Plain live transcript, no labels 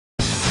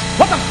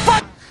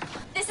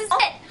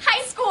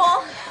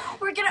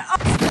We're gonna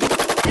own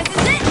this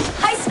is it!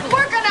 High school!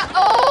 We're gonna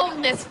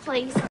own this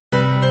place!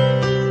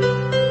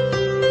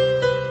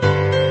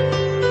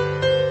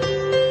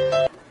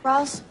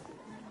 Ross,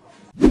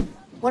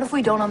 what if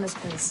we don't own this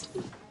place?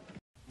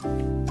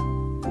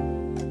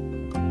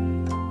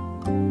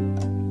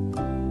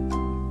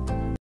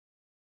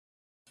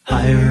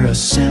 Hire a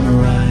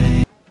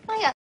samurai.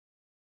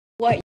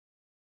 What?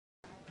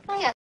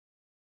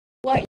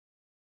 What?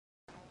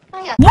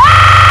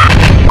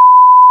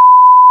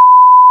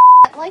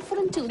 Life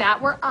wouldn't do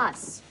that. We're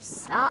us.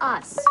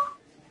 Us.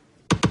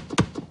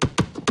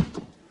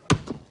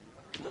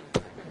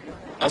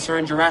 Us are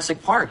in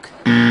Jurassic Park.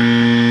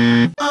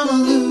 I'm a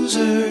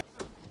loser.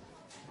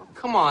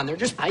 Come on, they're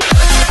just... Did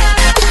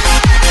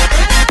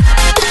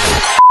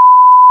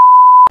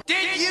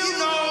you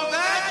know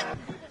that?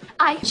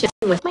 I just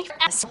with my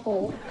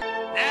asshole.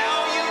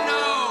 Now you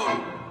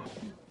know.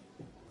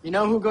 You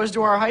know who goes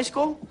to our high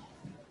school?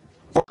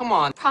 Come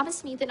on.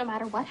 Promise me that no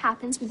matter what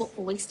happens, we will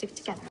always stick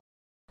together.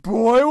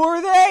 Boy,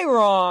 were they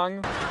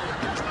wrong.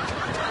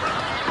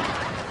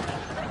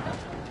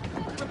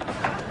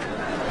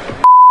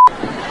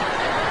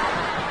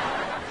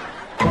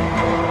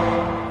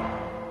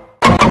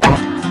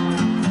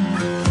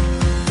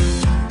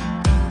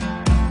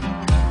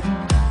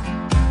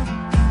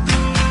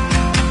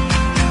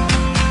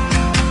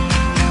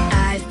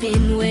 I've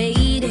been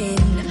waiting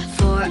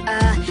for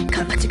a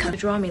cup to come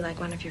Draw me like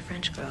one of your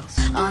French girls.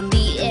 on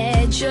the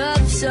edge of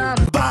some.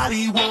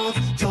 Body once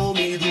told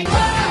me the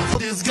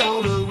world is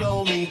gonna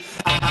roll me.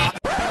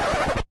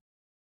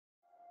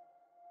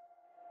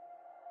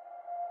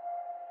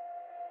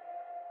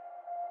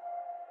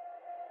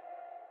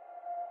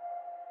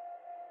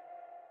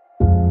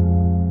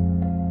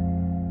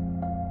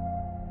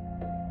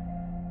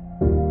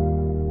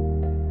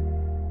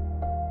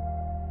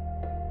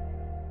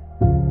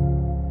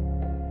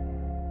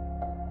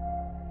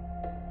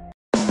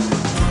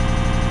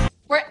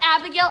 We're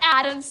Abigail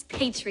Adams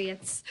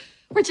Patriots.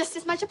 We're just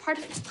as much a part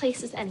of this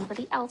place as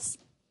anybody else.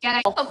 Get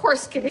it? Of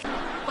course, kidding.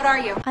 What are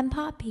you? I'm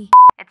Poppy.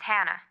 It's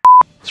Hannah.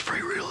 It's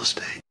free real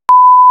estate.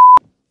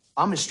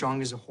 I'm as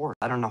strong as a horse.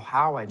 I don't know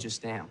how I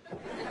just am.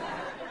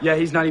 Yeah,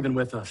 he's not even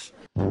with us.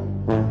 You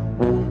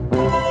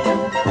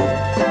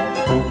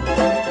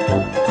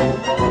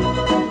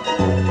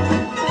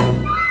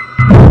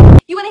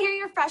want to hear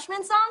your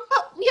freshman song?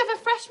 Oh, we have a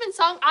freshman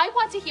song. I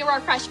want to hear our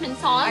freshman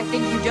song. I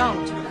think you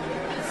don't.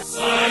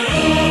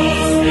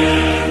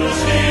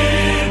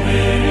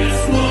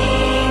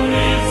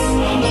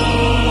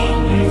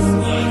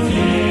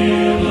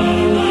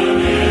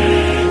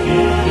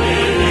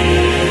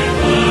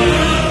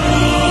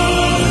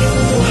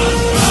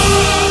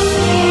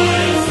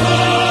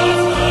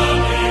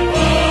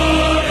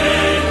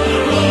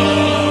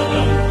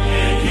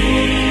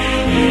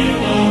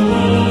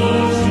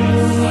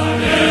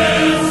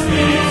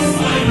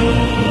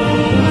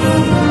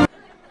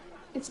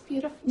 It's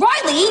beautiful.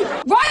 Riley!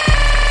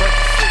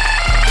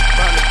 Riley!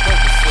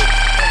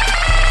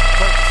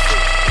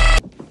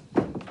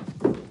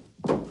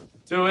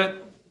 Do it.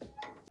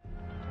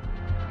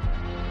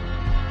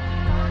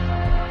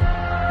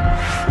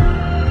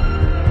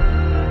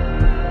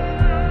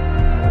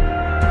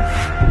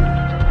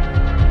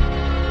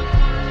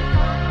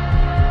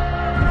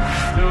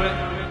 Do it.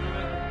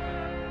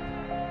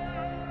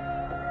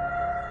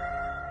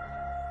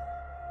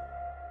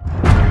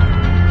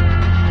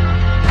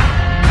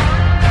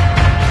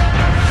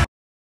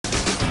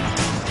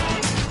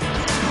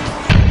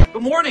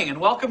 Good morning and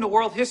welcome to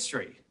World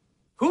History.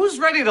 Who's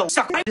ready to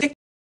suck my dick?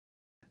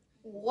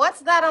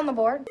 What's that on the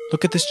board?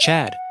 Look at this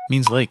Chad.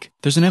 Means lake.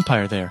 There's an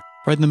empire there.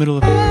 Right in the middle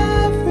of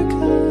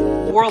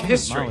Africa. World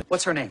History.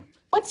 What's her name?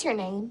 What's your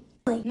name?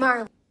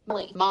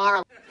 Marley.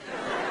 Marley.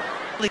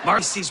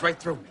 Marley sees right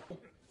through me.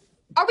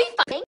 Are we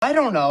fighting? I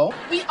don't know.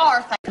 We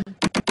are fighting.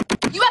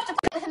 You have to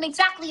fight with him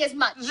exactly as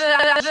much.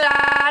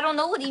 I don't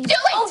know what he's Do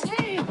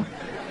it!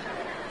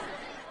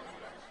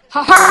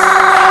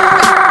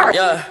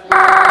 Yeah.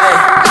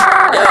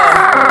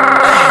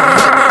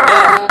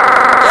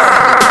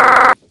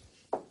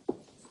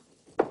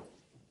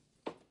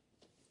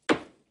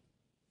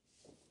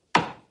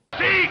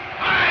 Hey.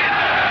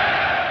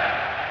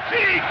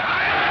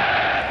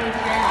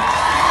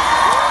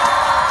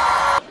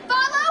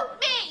 Follow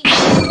me!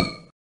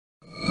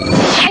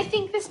 I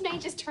think this may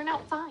just turn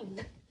out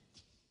fine.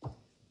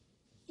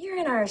 You're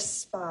in our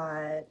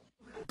spot.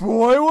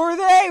 Boy, were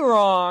they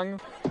wrong.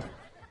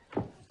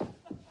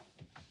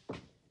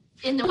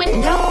 In the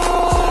window.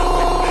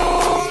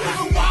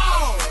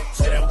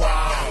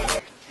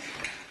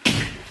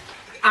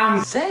 I'm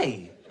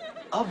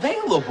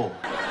available.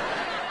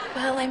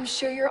 Well, I'm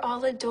sure you're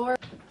all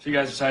adorable. So you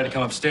guys decided to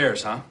come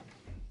upstairs, huh?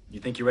 You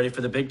think you're ready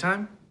for the big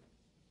time?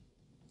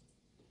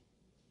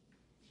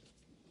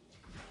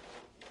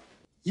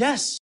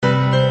 Yes.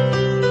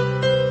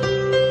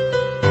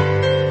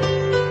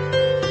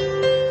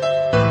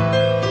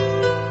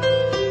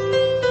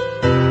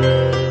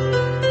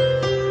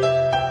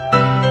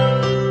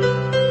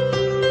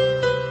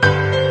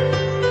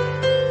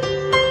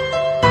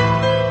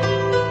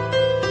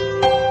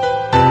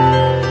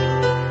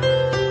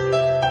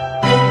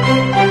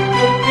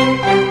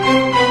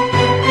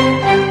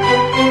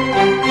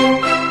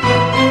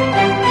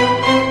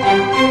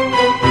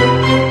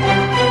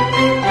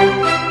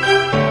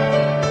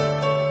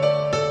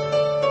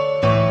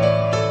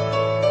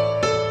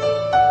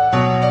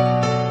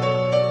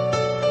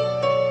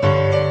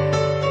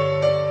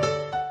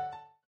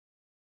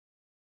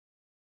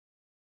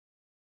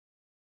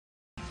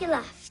 He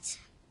left.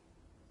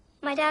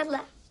 My dad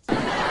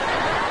left.